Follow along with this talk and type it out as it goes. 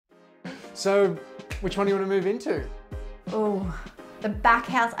So which one do you want to move into? Oh, the back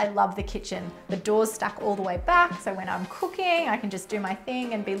house, I love the kitchen. The door's stuck all the way back, so when I'm cooking, I can just do my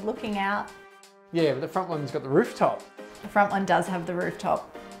thing and be looking out. Yeah, but the front one's got the rooftop. The front one does have the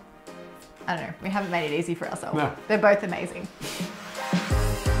rooftop. I don't know, we haven't made it easy for ourselves. No. They're both amazing.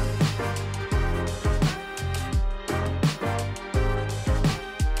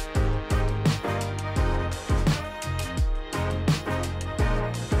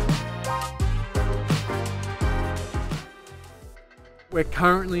 We're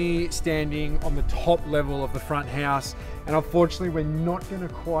currently standing on the top level of the front house, and unfortunately we're not going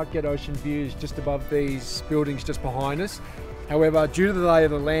to quite get ocean views just above these buildings just behind us. However, due to the lay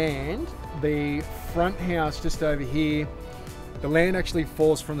of the land, the front house just over here, the land actually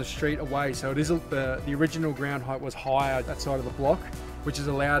falls from the street away, so it isn't the original ground height was higher that side of the block, which has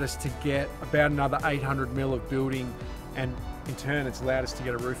allowed us to get about another 800 mil of building, and in turn it's allowed us to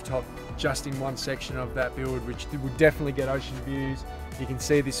get a rooftop just in one section of that build, which would definitely get ocean views. You can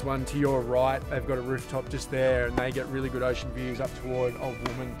see this one to your right, they've got a rooftop just there, and they get really good ocean views up toward Old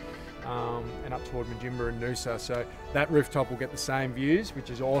Woman and up toward Majimba and Noosa. So that rooftop will get the same views, which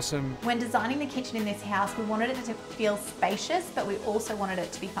is awesome. When designing the kitchen in this house, we wanted it to feel spacious, but we also wanted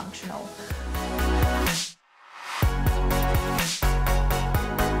it to be functional.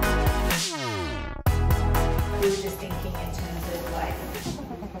 We were just thinking in terms of like,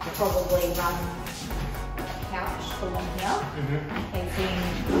 probably run a couch along here,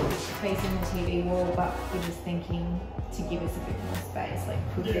 facing the TV wall, but we're just thinking to give us a bit more space.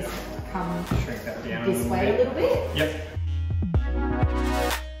 Like, could this come Shrink that down this way a little bit? Yep.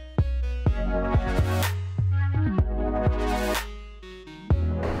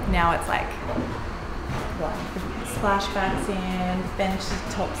 Now it's like, splashbacks in,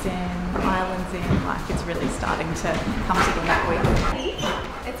 benchtops in, islands in, like it's really starting to come together that week.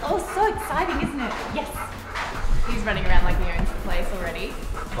 It's all so exciting, isn't it? Yes. He's running around like he owns the place already.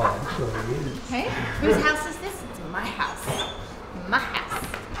 Oh, sure it is. Okay, whose house is this? It's my house. My house.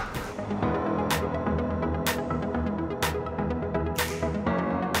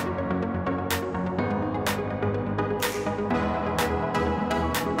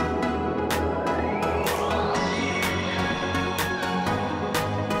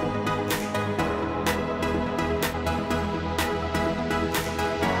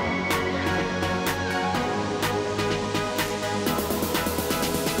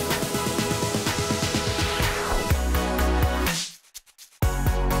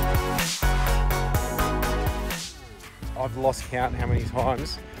 I've lost count how many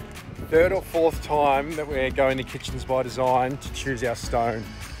times. Third or fourth time that we're going to Kitchens by Design to choose our stone.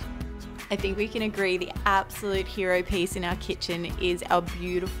 I think we can agree the absolute hero piece in our kitchen is our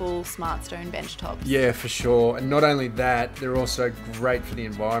beautiful Smartstone benchtops. Yeah, for sure. And not only that, they're also great for the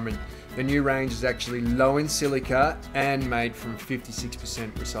environment. The new range is actually low in silica and made from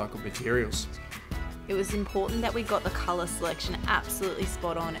 56% recycled materials. It was important that we got the colour selection absolutely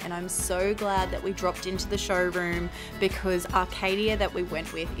spot on, and I'm so glad that we dropped into the showroom because Arcadia that we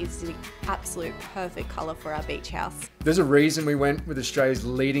went with is the absolute perfect colour for our beach house. There's a reason we went with Australia's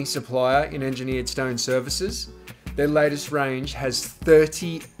leading supplier in engineered stone services. Their latest range has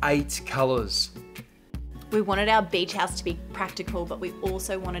 38 colours. We wanted our beach house to be practical, but we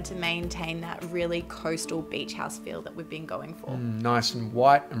also wanted to maintain that really coastal beach house feel that we've been going for. Nice and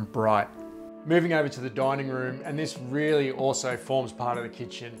white and bright. Moving over to the dining room, and this really also forms part of the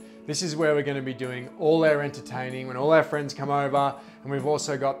kitchen. This is where we're going to be doing all our entertaining when all our friends come over, and we've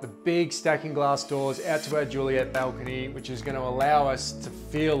also got the big stacking glass doors out to our Juliet balcony, which is going to allow us to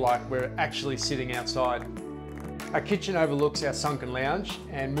feel like we're actually sitting outside. Our kitchen overlooks our sunken lounge,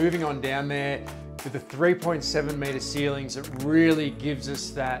 and moving on down there with the 3.7 metre ceilings, it really gives us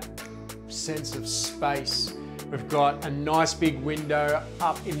that sense of space. We've got a nice big window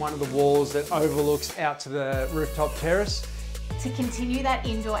up in one of the walls that overlooks out to the rooftop terrace. To continue that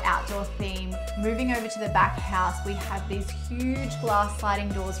indoor-outdoor theme, moving over to the back house, we have these huge glass sliding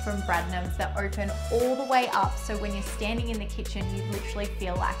doors from Bradnams that open all the way up, so when you're standing in the kitchen, you literally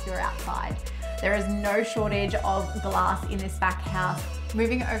feel like you're outside. There is no shortage of glass in this back house.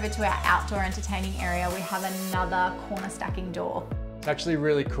 Moving over to our outdoor entertaining area, we have another corner stacking door. It's actually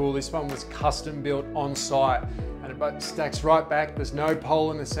really cool. This one was custom built on site, and it stacks right back. There's no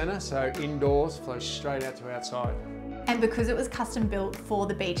pole in the center, so indoors flows straight out to outside. And because it was custom built for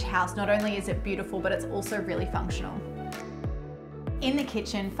the beach house, not only is it beautiful, but it's also really functional. In the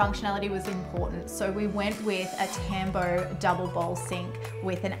kitchen, functionality was important, so we went with a Tambo double bowl sink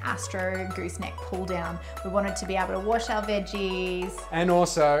with an Astro gooseneck pull down. We wanted to be able to wash our veggies. And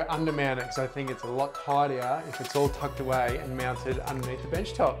also undermount it, because I think it's a lot tidier if it's all tucked away and mounted underneath the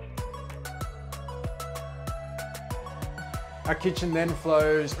bench top. Our kitchen then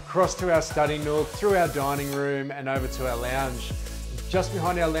flows across to our study nook, through our dining room and over to our lounge. Just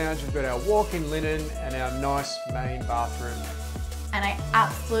behind our lounge, we've got our walk-in linen and our nice main bathroom. And I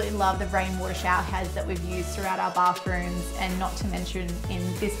absolutely love the rainwater shower heads that we've used throughout our bathrooms, and not to mention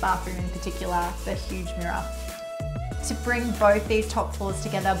in this bathroom in particular, the huge mirror. To bring both these top floors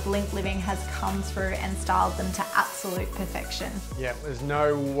together, Blink Living has come through and styled them to absolute perfection. Yeah, there's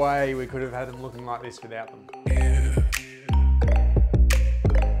no way we could have had them looking like this without them.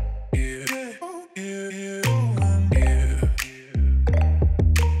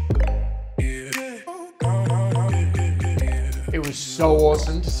 It was so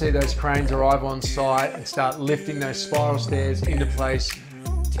awesome to see those cranes arrive on site and start lifting those spiral stairs into place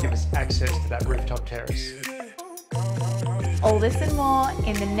to give us access to that rooftop terrace. All this and more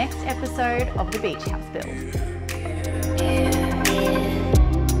in the next episode of the Beach House Build.